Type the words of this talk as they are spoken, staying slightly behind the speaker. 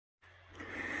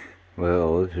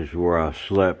Well, this is where I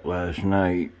slept last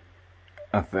night.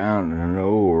 I found an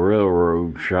old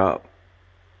railroad shop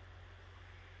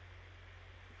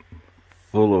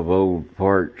full of old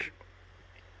parts.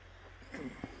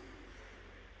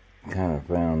 Kind of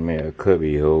found me a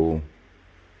cubby hole.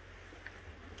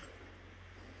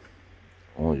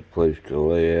 Only place to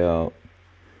lay out.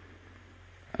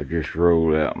 I just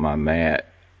rolled out my mat.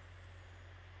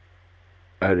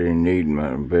 I didn't need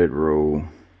my bedroll.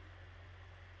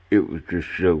 It was just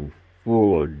so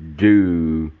full of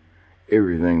dew.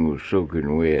 Everything was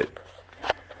soaking wet.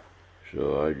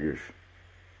 So I just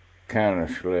kind of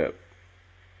slept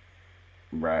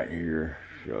right here.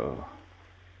 So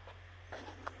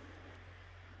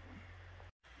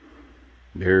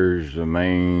there's the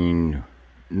Maine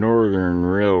Northern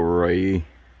Railway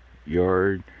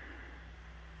yard.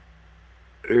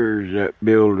 There's that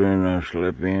building I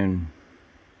slept in.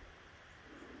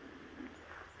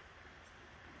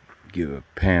 Give a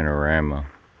panorama.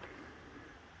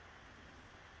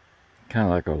 Kind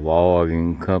of like a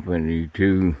logging company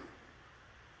too.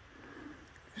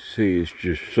 See, it's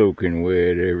just soaking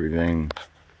wet, everything.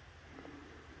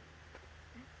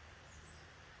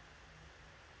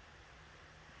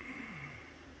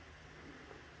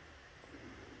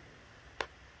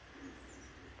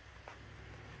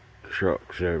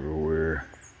 Trucks everywhere.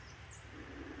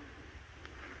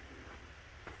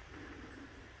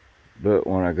 But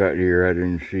when I got here, I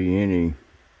didn't see any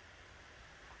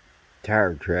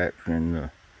tire tracks in the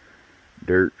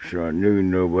dirt, so I knew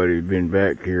nobody had been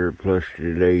back here. Plus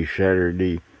today's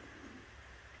Saturday.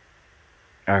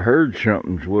 I heard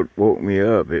something's what woke me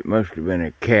up. It must have been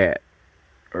a cat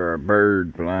or a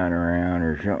bird flying around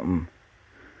or something.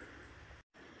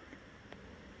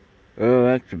 Well,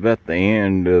 that's about the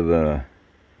end of the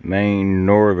Maine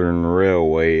Northern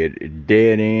Railway. It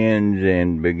dead ends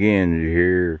and begins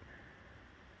here.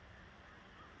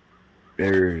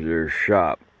 There's their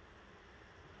shop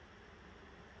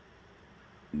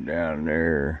down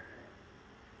there.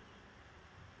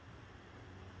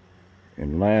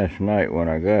 And last night when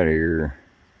I got here,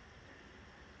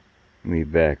 let me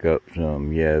back up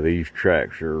some. Yeah, these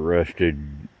tracks are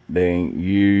rusted. They ain't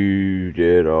used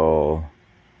at all.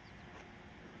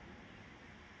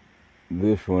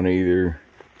 This one either.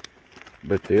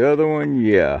 But the other one,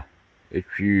 yeah,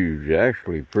 it's used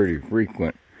actually pretty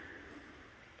frequent.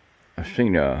 I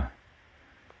seen a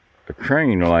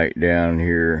train light down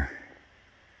here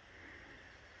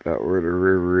about where the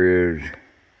river is.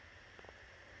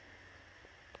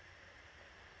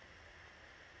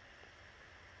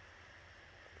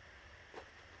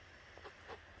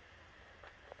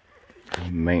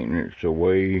 Maintenance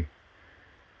away.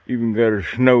 Even got a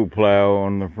snow plow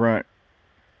on the front.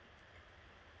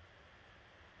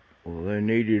 Well, they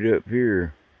need it up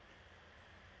here.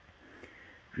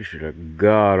 Just a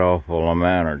god-awful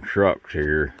amount of trucks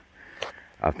here.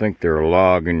 I think they're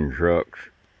logging trucks.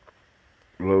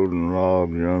 Loading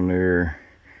logs on there.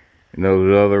 And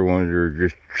those other ones are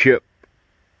just chip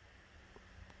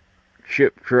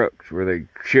trucks where they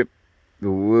chip the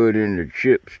wood into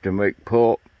chips to make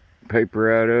pulp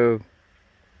paper out of.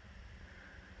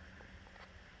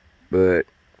 But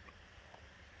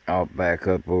I'll back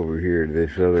up over here to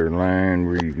this other line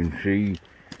where you can see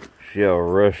how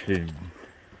rusted.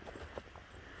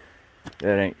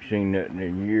 That ain't seen nothing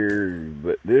in years,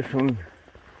 but this one,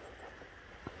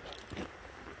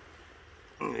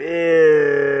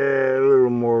 yeah, a little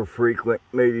more frequent,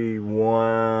 maybe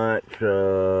once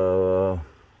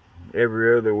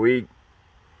every other week.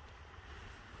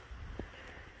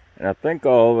 And I think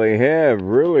all they have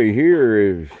really here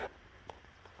is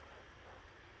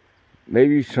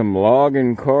maybe some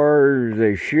logging cars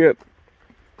they ship.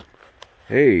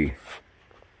 Hey.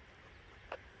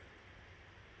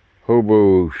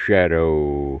 Hobo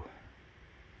Shadow.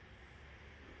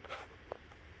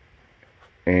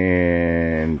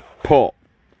 And pulp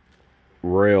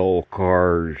rail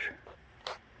cars.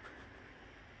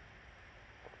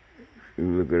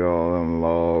 Look at all them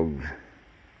logs.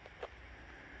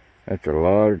 That's a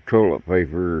lot of toilet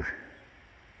paper.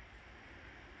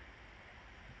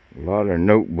 A lot of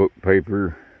notebook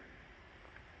paper.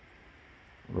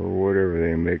 Or whatever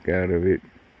they make out of it.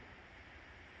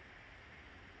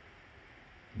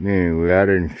 Anyway, I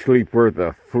didn't sleep worth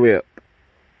a flip.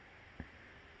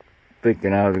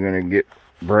 Thinking I was going to get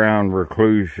brown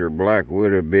recluse or black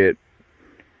wood a bit.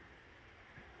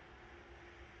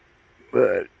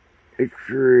 But it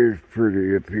sure is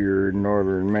pretty up here in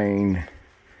northern Maine.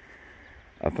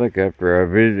 I think after I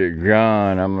visit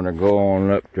John, I'm going to go on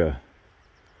up to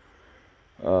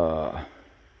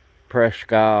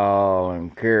Presque Isle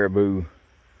and Caribou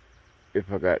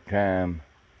if I got time.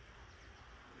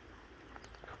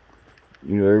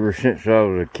 You know, ever since I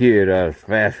was a kid, I was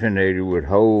fascinated with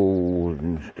holes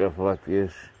and stuff like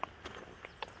this.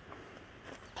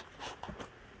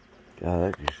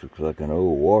 God, that just looks like an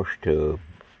old wash tub.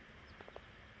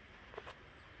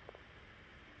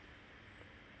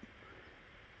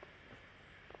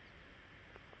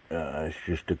 It's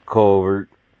just a culvert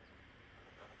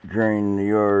draining the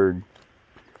yard.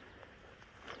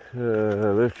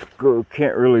 Let's go.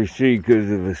 Can't really see because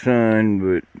of the sun,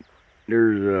 but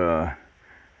there's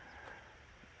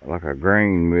like a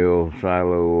grain mill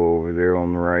silo over there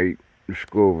on the right. Let's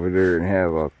go over there and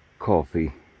have a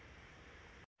coffee.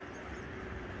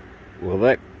 Well,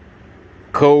 that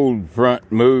cold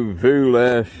front moved through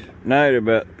last night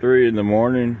about 3 in the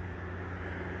morning.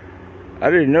 I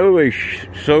didn't know they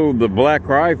sold the Black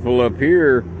Rifle up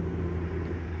here.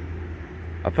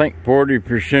 I think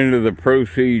 40% of the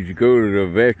proceeds go to the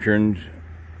veterans.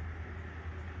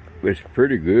 It's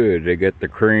pretty good. They got the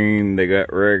cream, they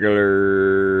got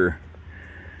regular,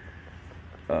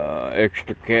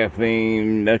 extra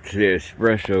caffeine. That's the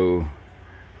espresso.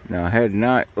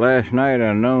 Now, last night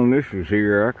I known this was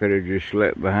here, I could have just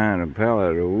slept behind a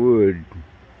pallet of wood.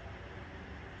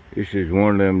 This is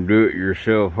one of them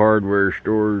do-it-yourself hardware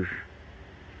stores.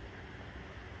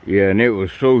 Yeah, and it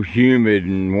was so humid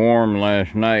and warm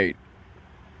last night.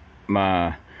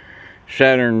 My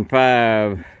Saturn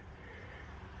V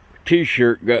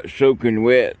t-shirt got soaking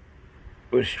wet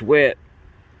with sweat.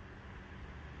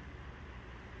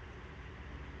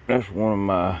 That's one of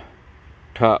my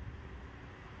top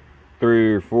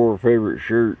 3 or 4 favorite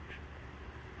shirts.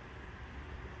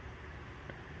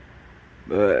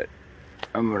 But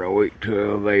I'm gonna wait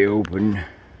till they open.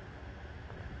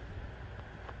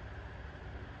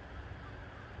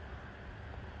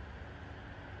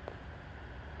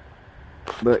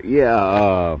 But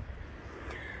yeah,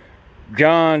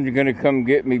 John's gonna come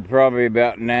get me probably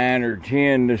about 9 or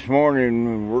 10 this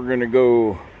morning. We're gonna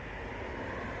go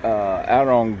out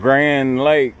on Grand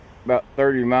Lake, about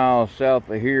 30 miles south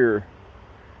of here.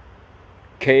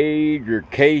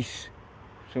 Case,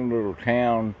 some little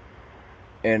town.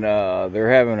 And they're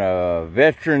having a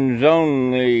veterans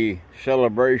only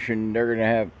celebration. They're gonna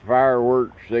have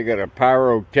fireworks. They got a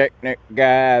pyrotechnic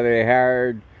guy they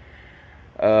hired.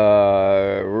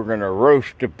 We're gonna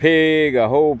roast a pig, a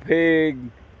whole pig,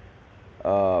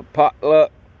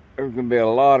 potluck. There's gonna be a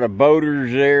lot of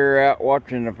boaters there out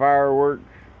watching the fireworks.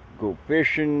 Go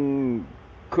fishing,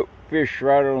 cook fish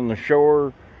right on the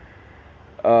shore.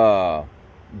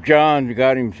 John's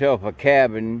got himself a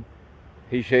cabin.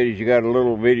 He said he's got a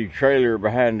little bitty trailer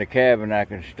behind the cabin I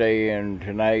can stay in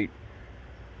tonight.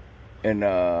 And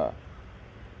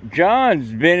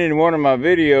John's been in one of my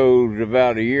videos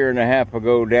about 1.5 years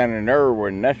ago down in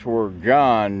Irwin. That's where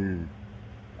John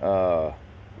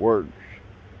works,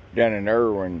 down in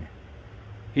Irwin.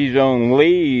 He's on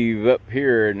leave up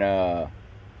here in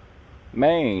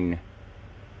Maine.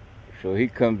 So he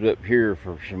comes up here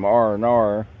for some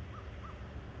R&R.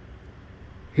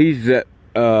 He's that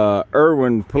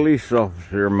Irwin police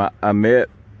officer I met.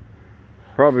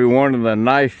 Probably one of the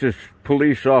nicest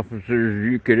police officers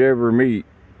you could ever meet.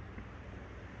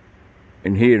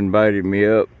 And he invited me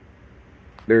up.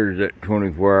 There's that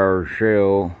 24-hour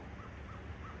shell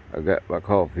I got my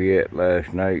coffee at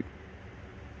last night.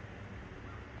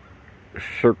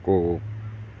 Circle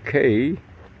K.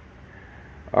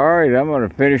 Alright, I'm going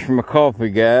to finish my coffee,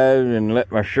 guys, and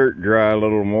let my shirt dry a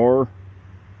little more.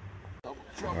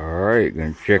 Alright,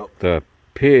 gonna check the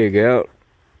pig out.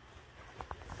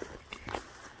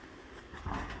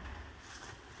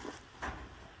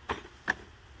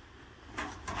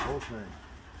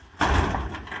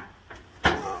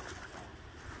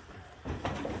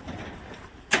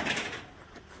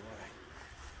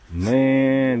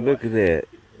 Man, look at that.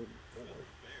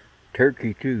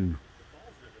 Turkey too.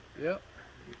 Yep.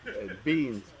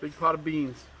 Beans, big pot of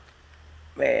beans.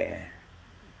 Man.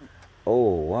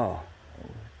 Oh, wow.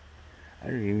 I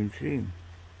didn't even see him.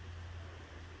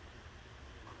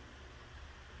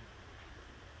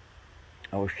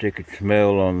 I wish they could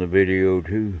smell on the video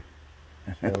too.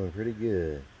 Smelling pretty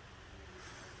good.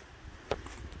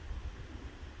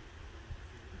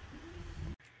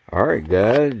 Alright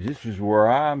guys, this is where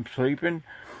I'm sleeping.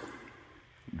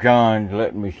 John's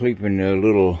letting me sleep in a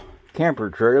little camper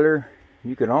trailer.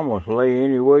 You can almost lay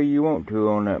any way you want to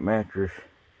on that mattress.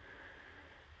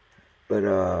 But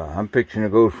I'm fixing to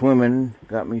go swimming.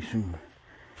 Got me some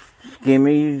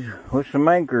skimmies with some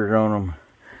anchors on them.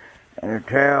 And a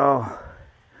towel.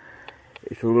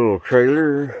 It's a little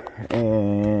trailer.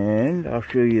 And I'll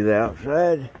show you the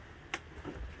outside.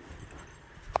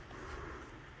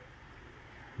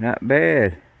 Not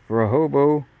bad for a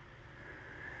hobo.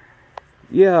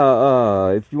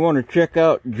 Yeah, if you want to check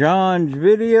out John's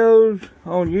videos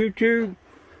on YouTube,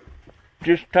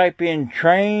 just type in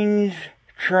trains,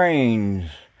 Trains,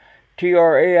 all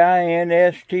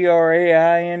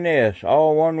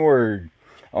one word,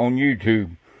 on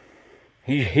YouTube.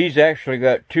 He's actually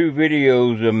got 2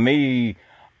 videos of me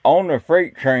on a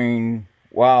freight train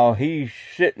while he's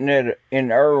sitting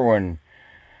in Irwin,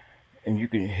 and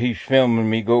he's filming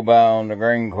me go by on the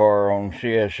grain car on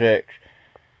CSX.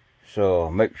 So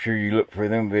make sure you look for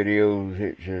them videos.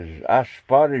 It says, I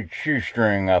Spotted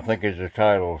Shoestring, I think is the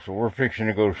title. So we're fixing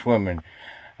to go swimming.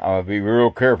 I'm going to be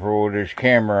real careful with this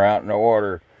camera out in the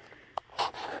water.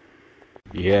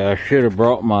 Yeah, I should have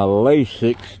brought my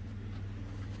Lasix.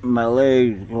 My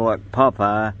legs look like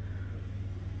Popeye.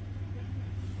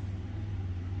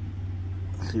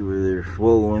 See where they're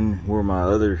swollen, where my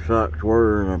other socks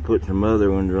were, and I put some other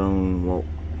ones on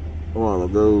a while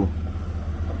ago.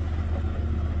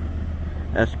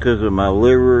 That's because of my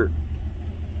liver.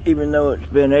 Even though it's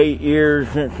been 8 years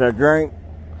since I drank,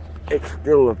 it's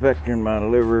still affecting my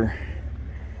liver.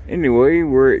 Anyway,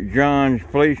 we're at John's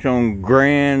place on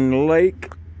Grand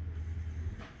Lake,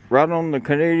 right on the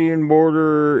Canadian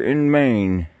border in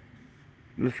Maine.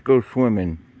 Let's go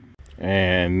swimming.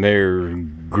 And there's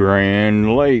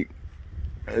Grand Lake,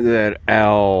 that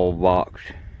owl box.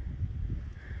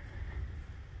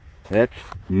 That's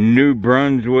New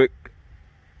Brunswick,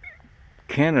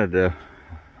 Canada,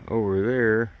 over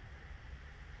there.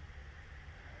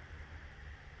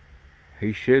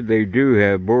 He said they do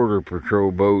have border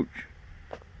patrol boats,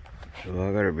 so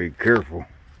I gotta be careful.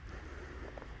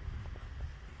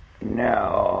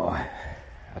 Now,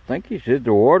 I think he said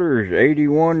the water is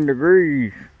 81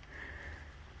 degrees.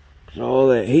 It's all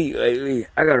that heat lately.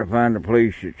 I gotta find a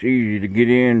place that's easy to get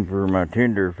in for my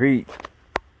tender feet.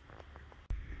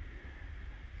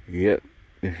 Yep,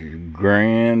 this is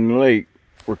Grand Lake.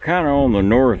 We're kind of on the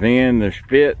north end, the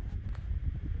spit.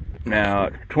 Now,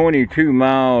 it's 22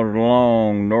 miles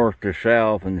long north to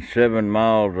south and 7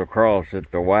 miles across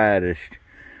at the widest.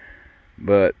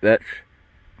 But that's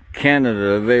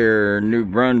Canada there, New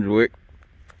Brunswick.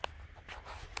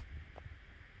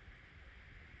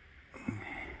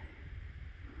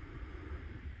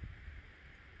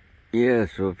 Yeah,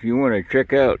 so if you want to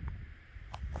check out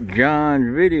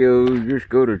John's videos, just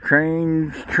go to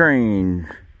Trains.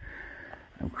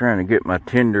 I'm trying to get my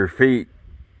tender feet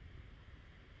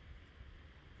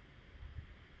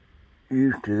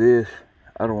used to this.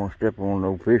 I don't want to step on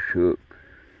no fish hook.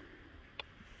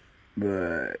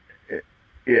 But,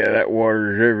 yeah, that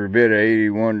water is every bit of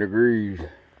 81 degrees.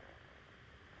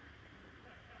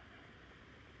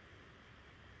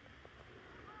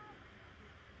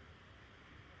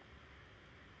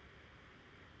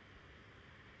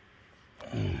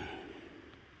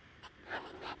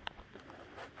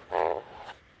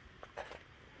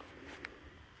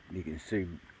 You can see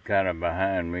kind of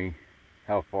behind me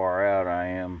how far out I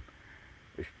am.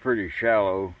 It's pretty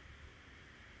shallow.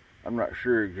 I'm not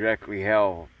sure exactly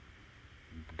how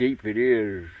deep it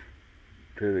is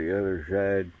to the other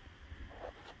side.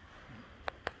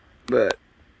 But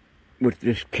with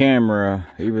this camera,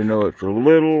 even though it's a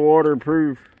little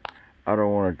waterproof, I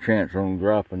don't want a chance on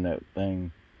dropping that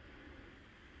thing.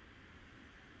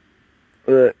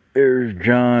 But there's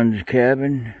John's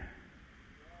cabin.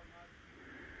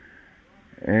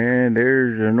 And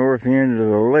there's the north end of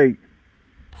the lake.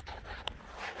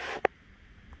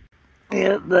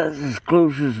 Yep, that's as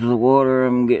close as the water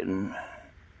I'm getting.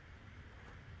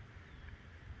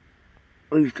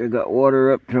 At least I got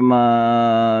water up to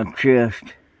my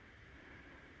chest.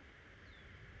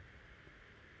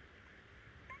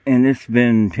 And it's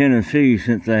been Tennessee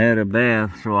since I had a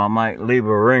bath, so I might leave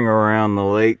a ring around the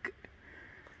lake.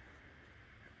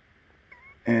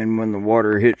 And when the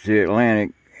water hits the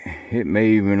Atlantic, it may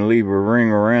even leave a ring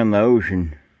around the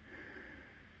ocean.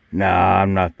 Nah,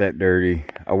 I'm not that dirty.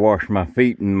 I washed my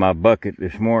feet in my bucket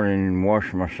this morning and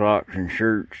washed my socks and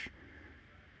shirts.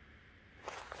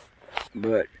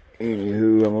 But,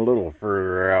 anywho, I'm a little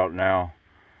further out now.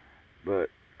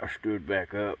 But I stood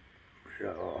back up,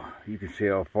 so you can see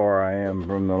how far I am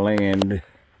from the land.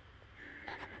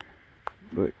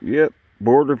 But, yep,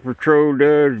 Border Patrol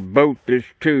does boat this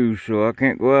too, so I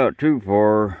can't go out too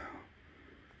far.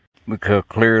 Look how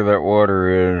clear that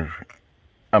water is.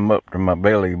 I'm up to my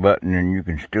belly button and you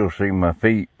can still see my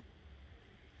feet.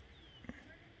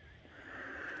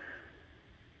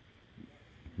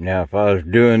 Now if I was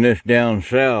doing this down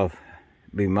south,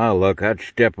 it'd be my luck, I'd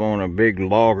step on a big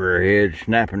loggerhead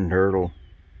snapping turtle.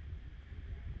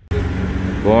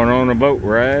 Going on a boat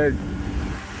ride.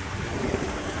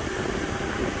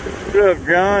 What's up,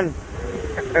 John?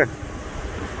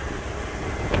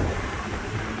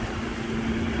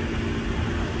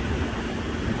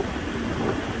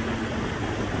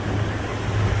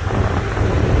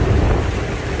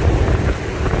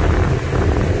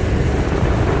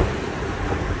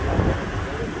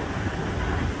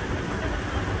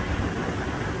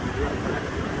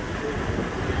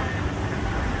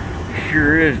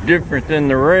 different than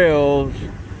the rails.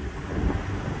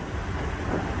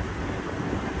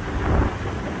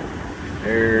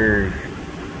 There's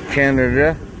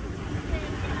Canada.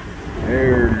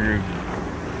 There's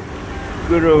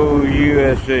good old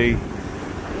USA.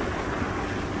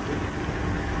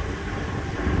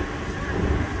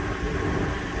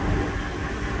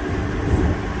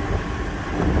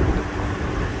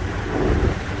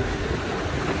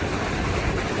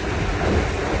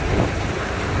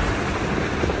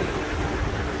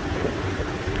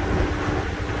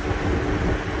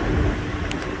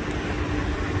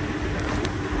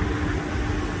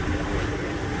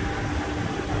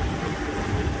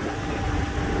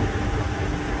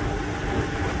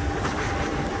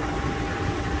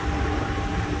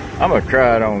 I'm gonna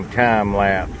try it on time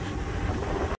lapse.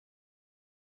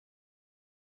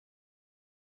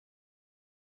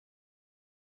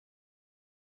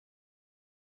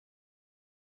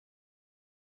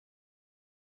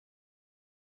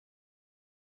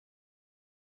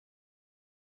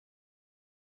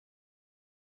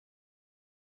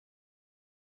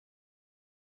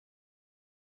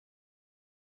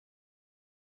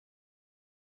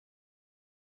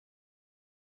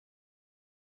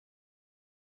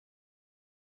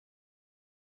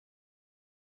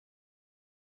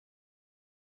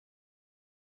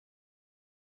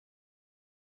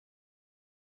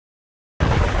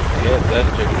 Yeah,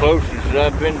 that's the closest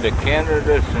I've been to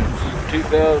Canada since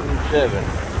 2007.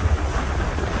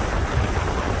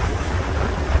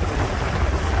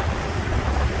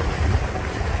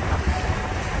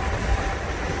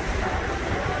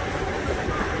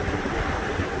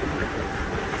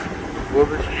 Well,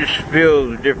 this just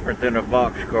feels different than a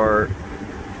box cart.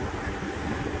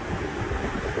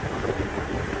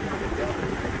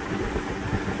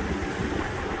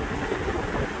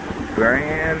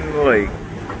 Grand Lake.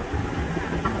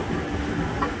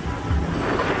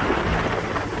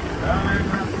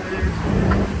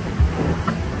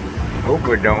 Hope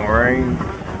it don't rain.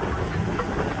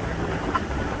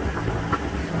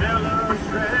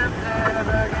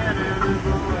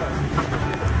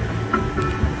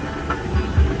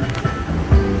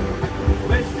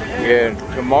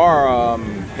 Yeah, tomorrow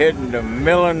I'm heading to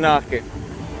Millinocket,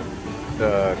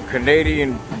 the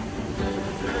Canadian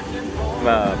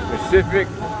Pacific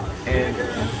and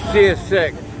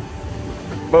CSX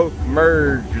both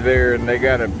merged there, and they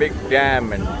got a big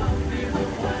diamond.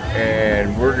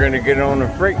 And we're gonna get on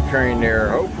a freight train there,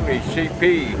 hopefully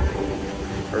CP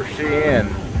or CN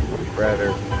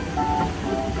rather.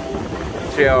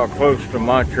 See how close to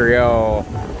Montreal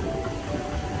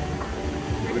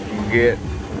we can get.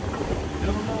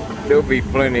 There'll be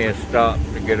plenty of stops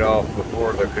to get off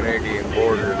before the Canadian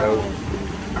border though.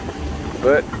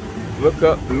 But look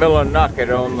up Millinocket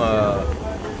on the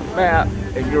map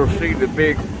and you'll see the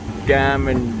big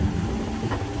diamond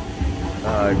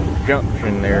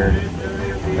junction there.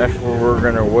 That's where we're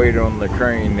gonna wait on the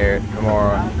train there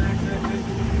tomorrow.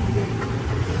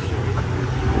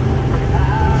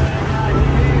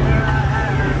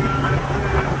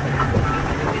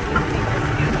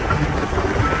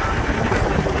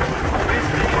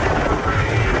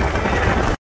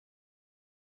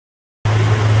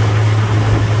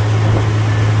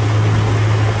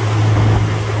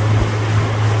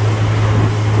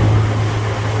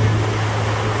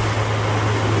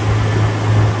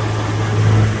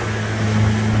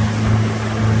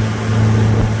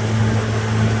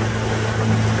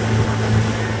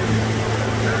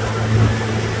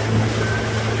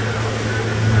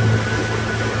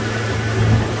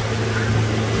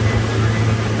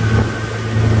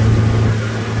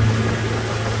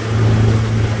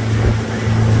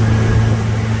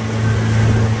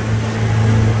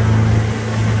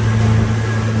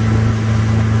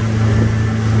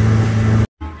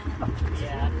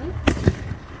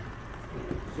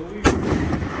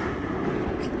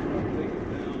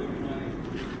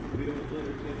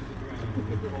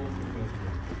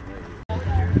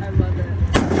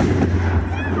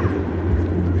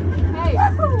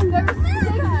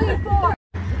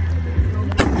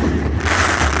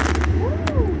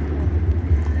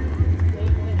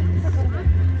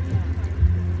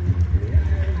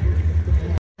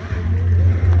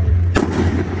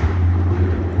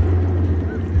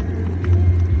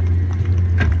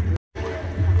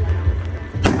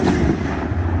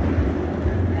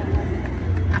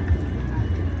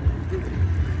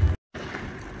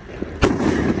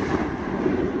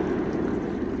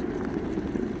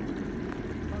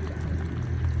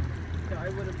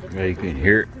 You can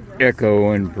hear it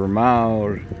echoing for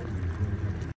miles.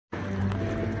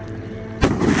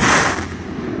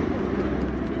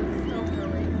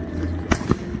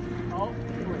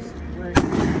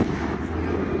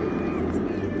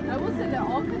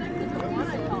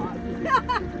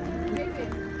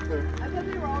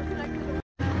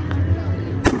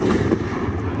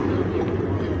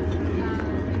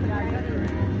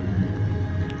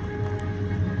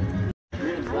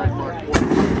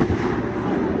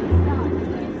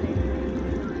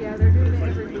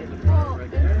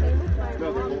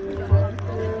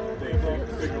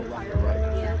 I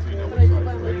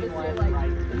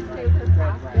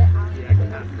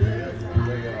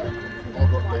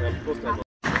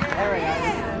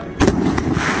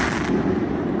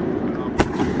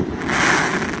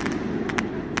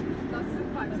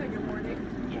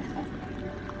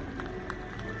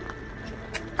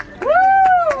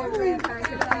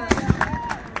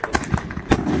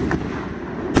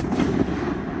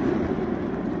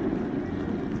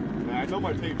know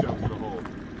my tape jumps in the hole.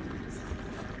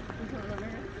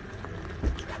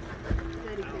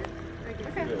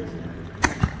 It is.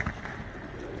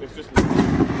 It's just.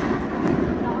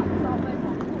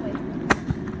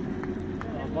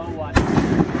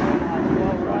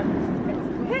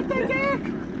 Hit the deck!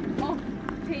 Oh,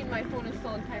 Peyton, my phone is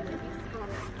still on timer.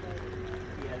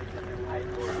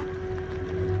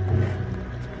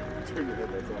 Turn the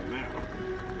headlights on now.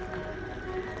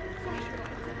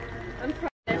 I'm trying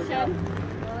to shed.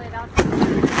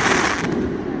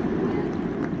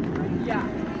 Yeah.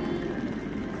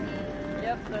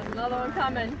 Yep, there's another one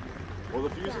coming. Well, the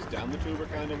fuses down the tube are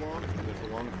kind of long, and there's a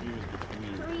long fuse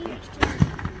between each tube.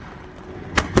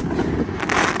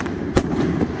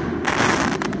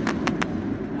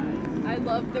 I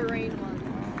love the rain one.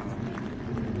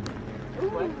 Ooh.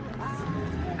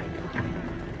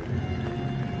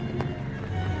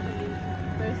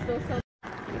 There's still some.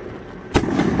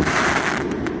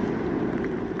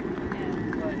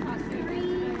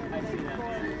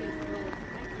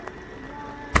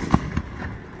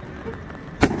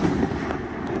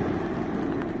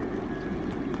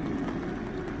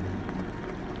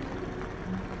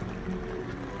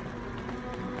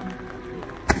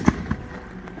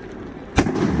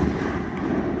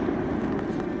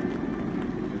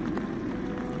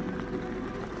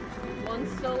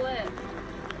 One's still lit.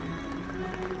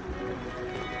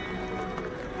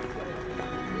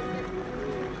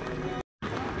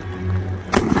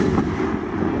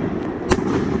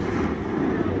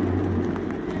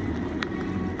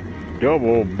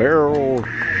 Double barrel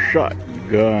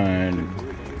shotgun.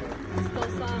 Still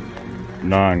some.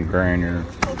 Non-grainer.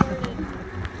 Still burning.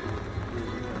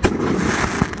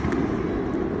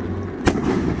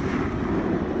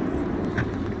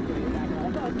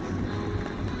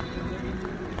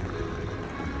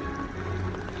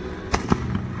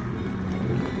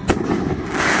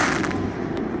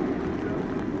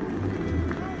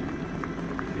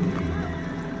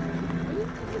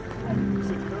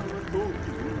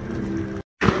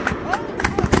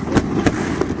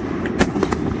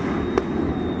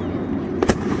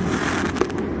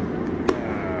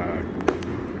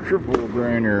 Triple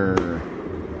grainer.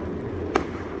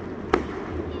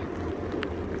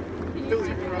 Can you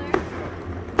see from there?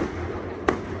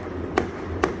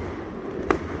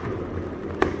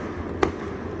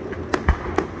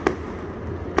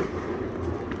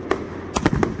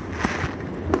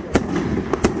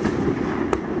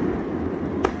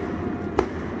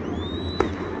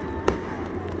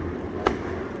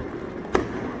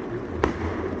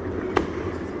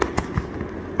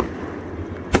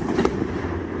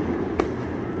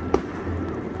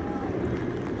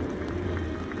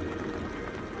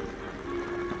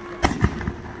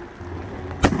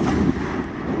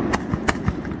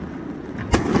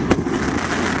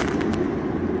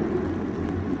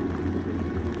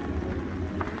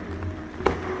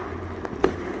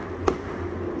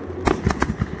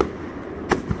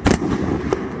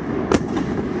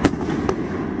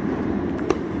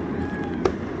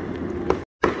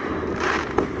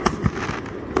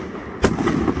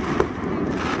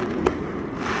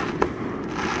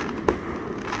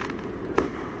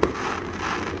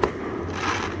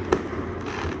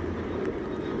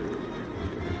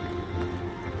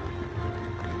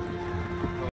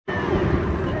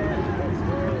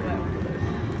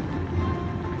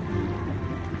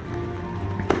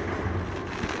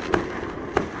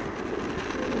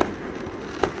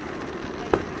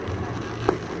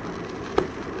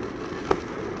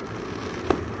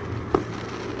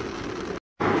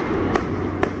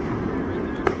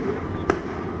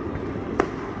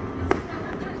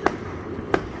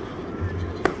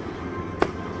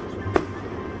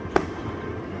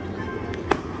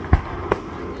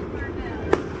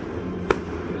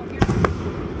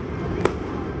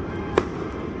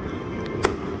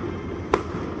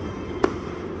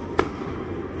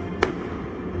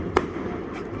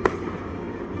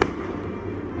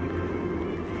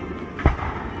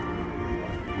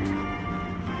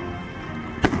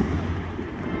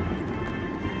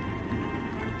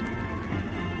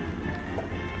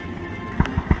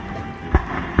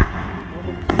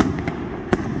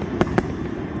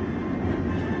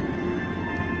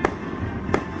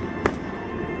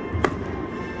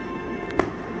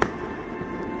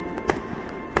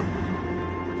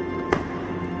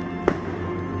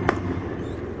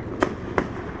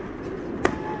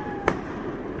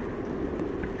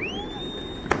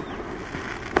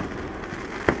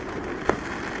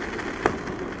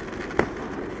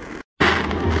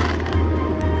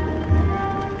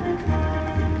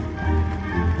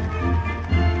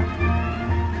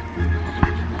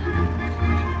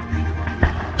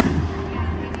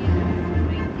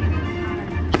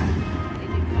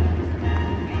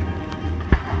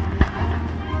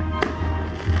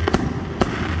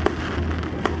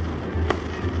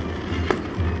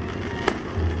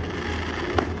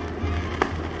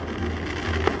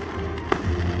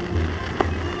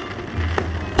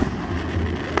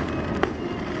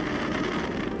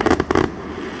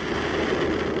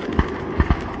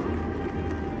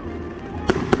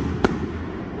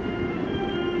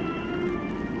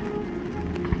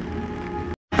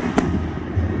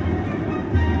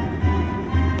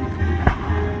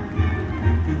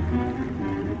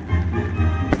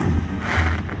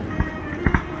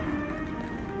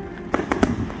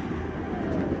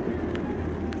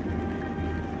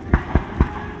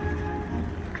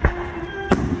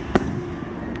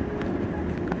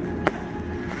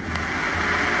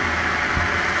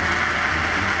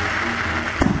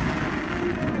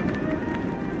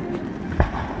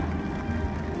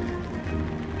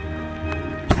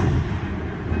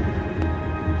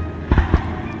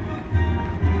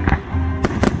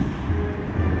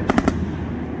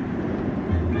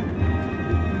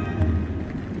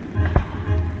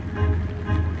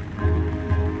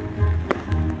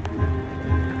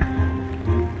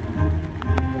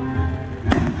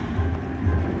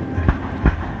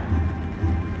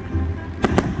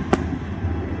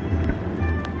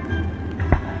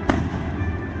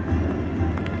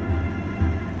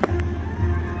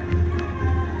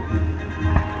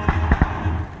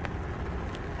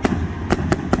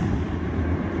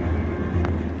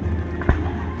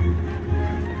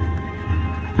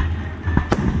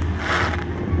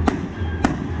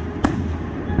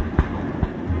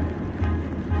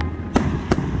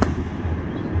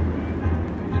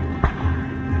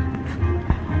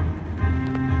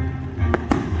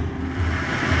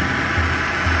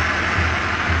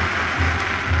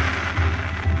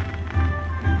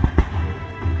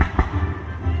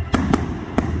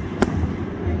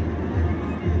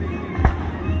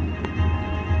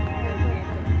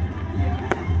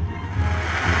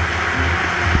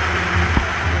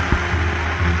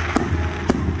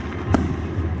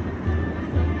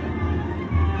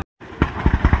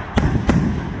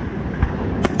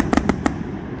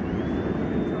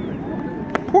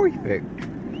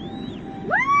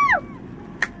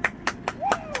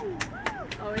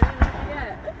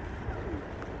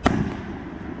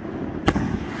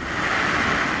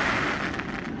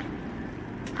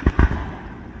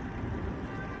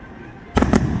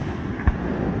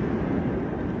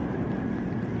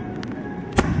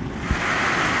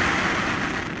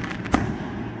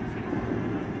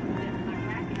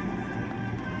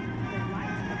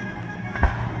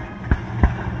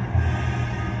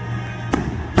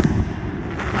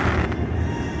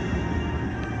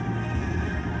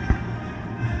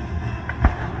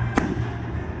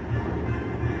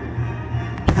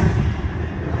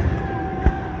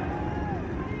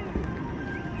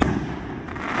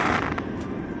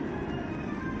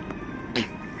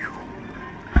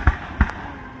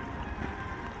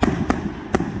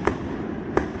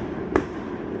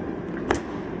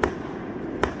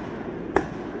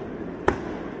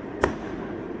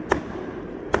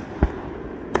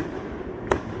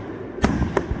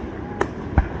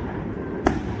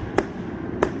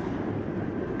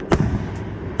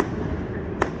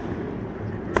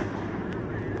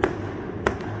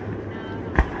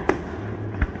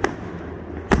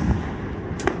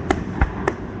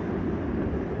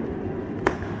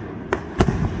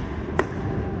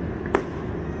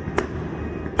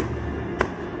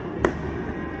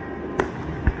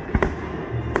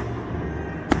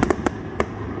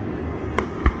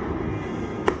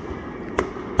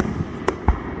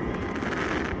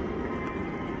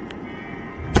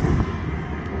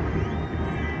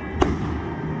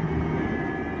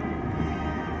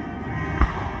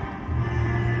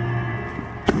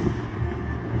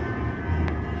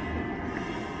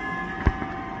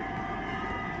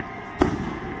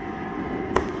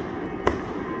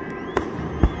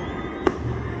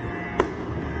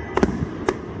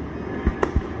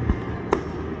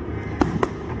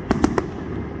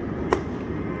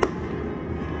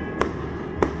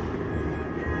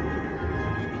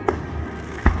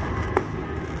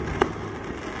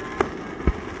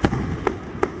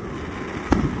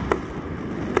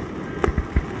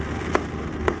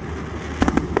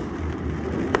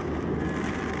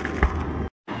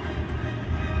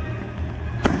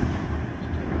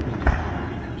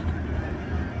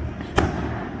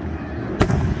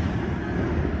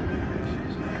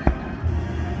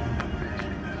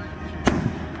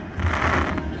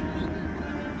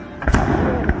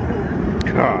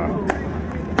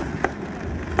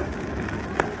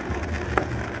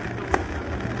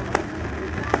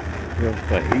 Felt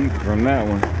the heat from that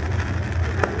one.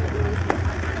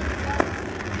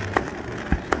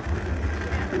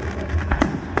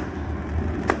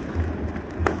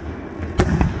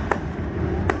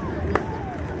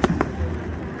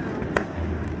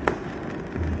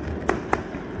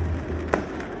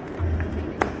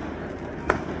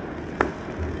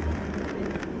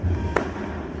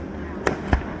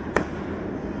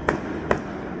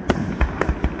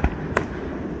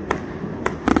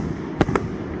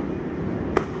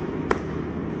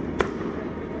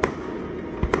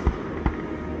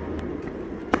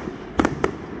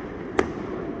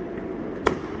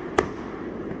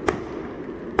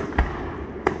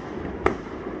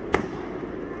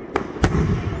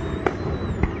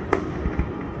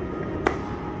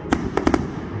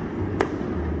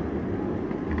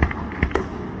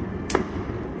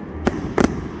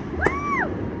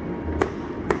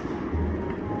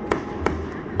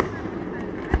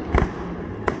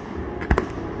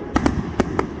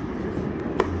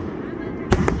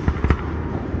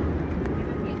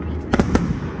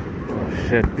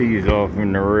 Set these off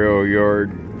in the rail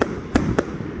yard.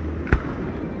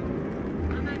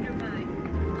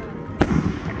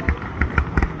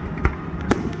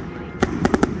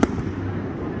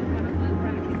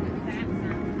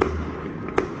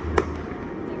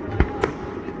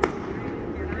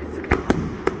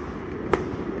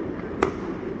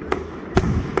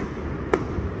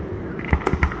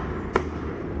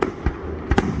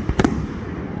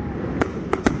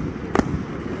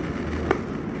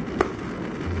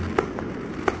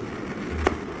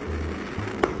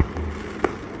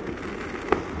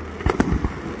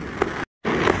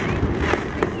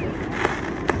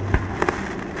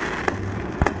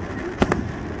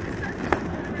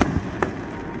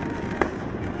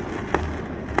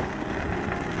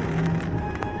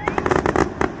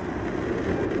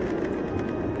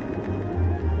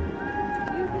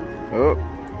 Oh.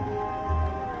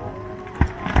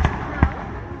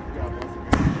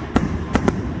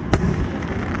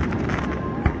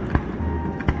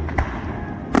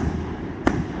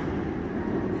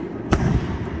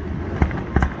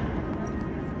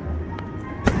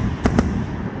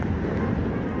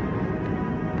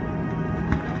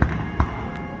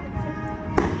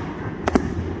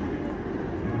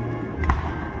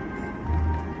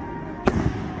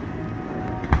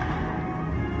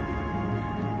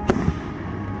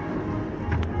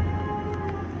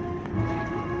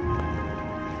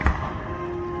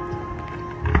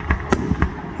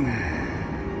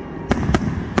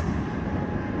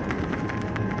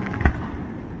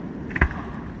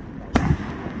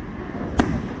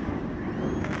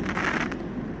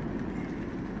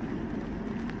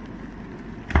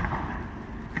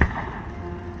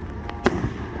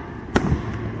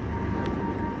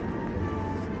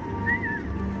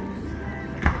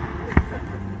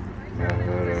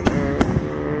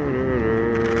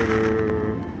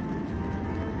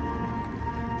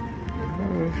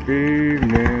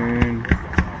 Evening.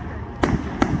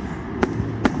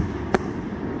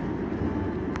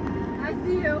 I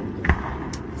see you.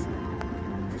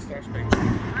 Just start speaking.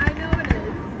 I know it is.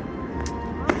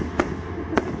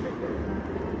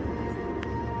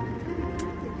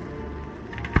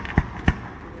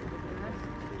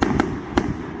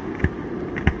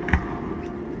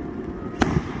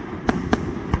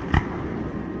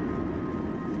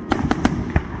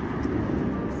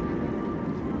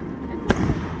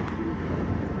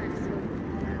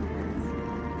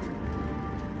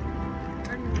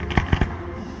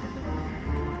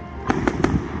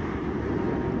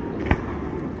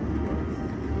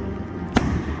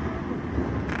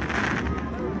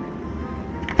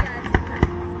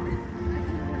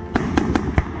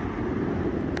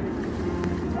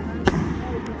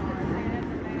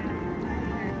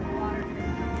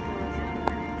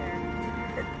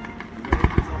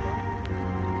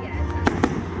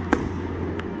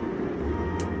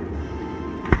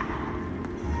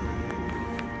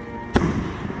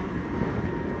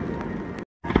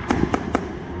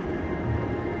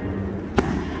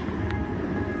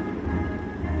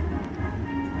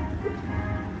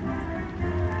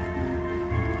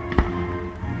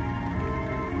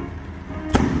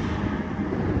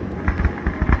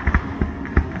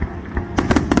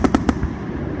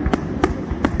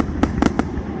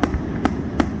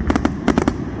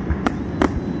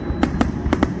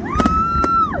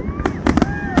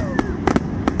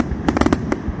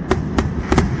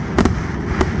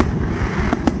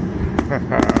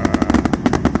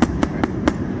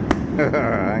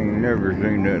 I ain't never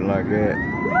seen nothing like that.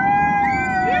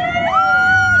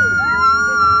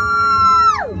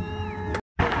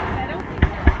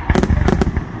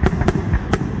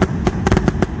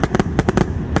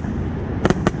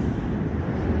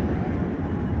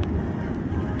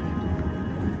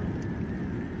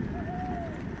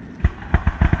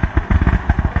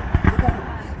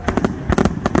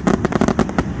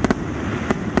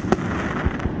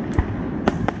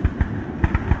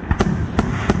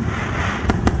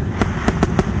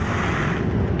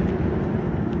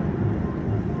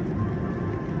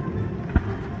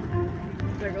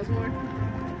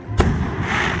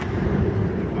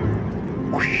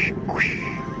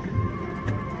 Whoosh.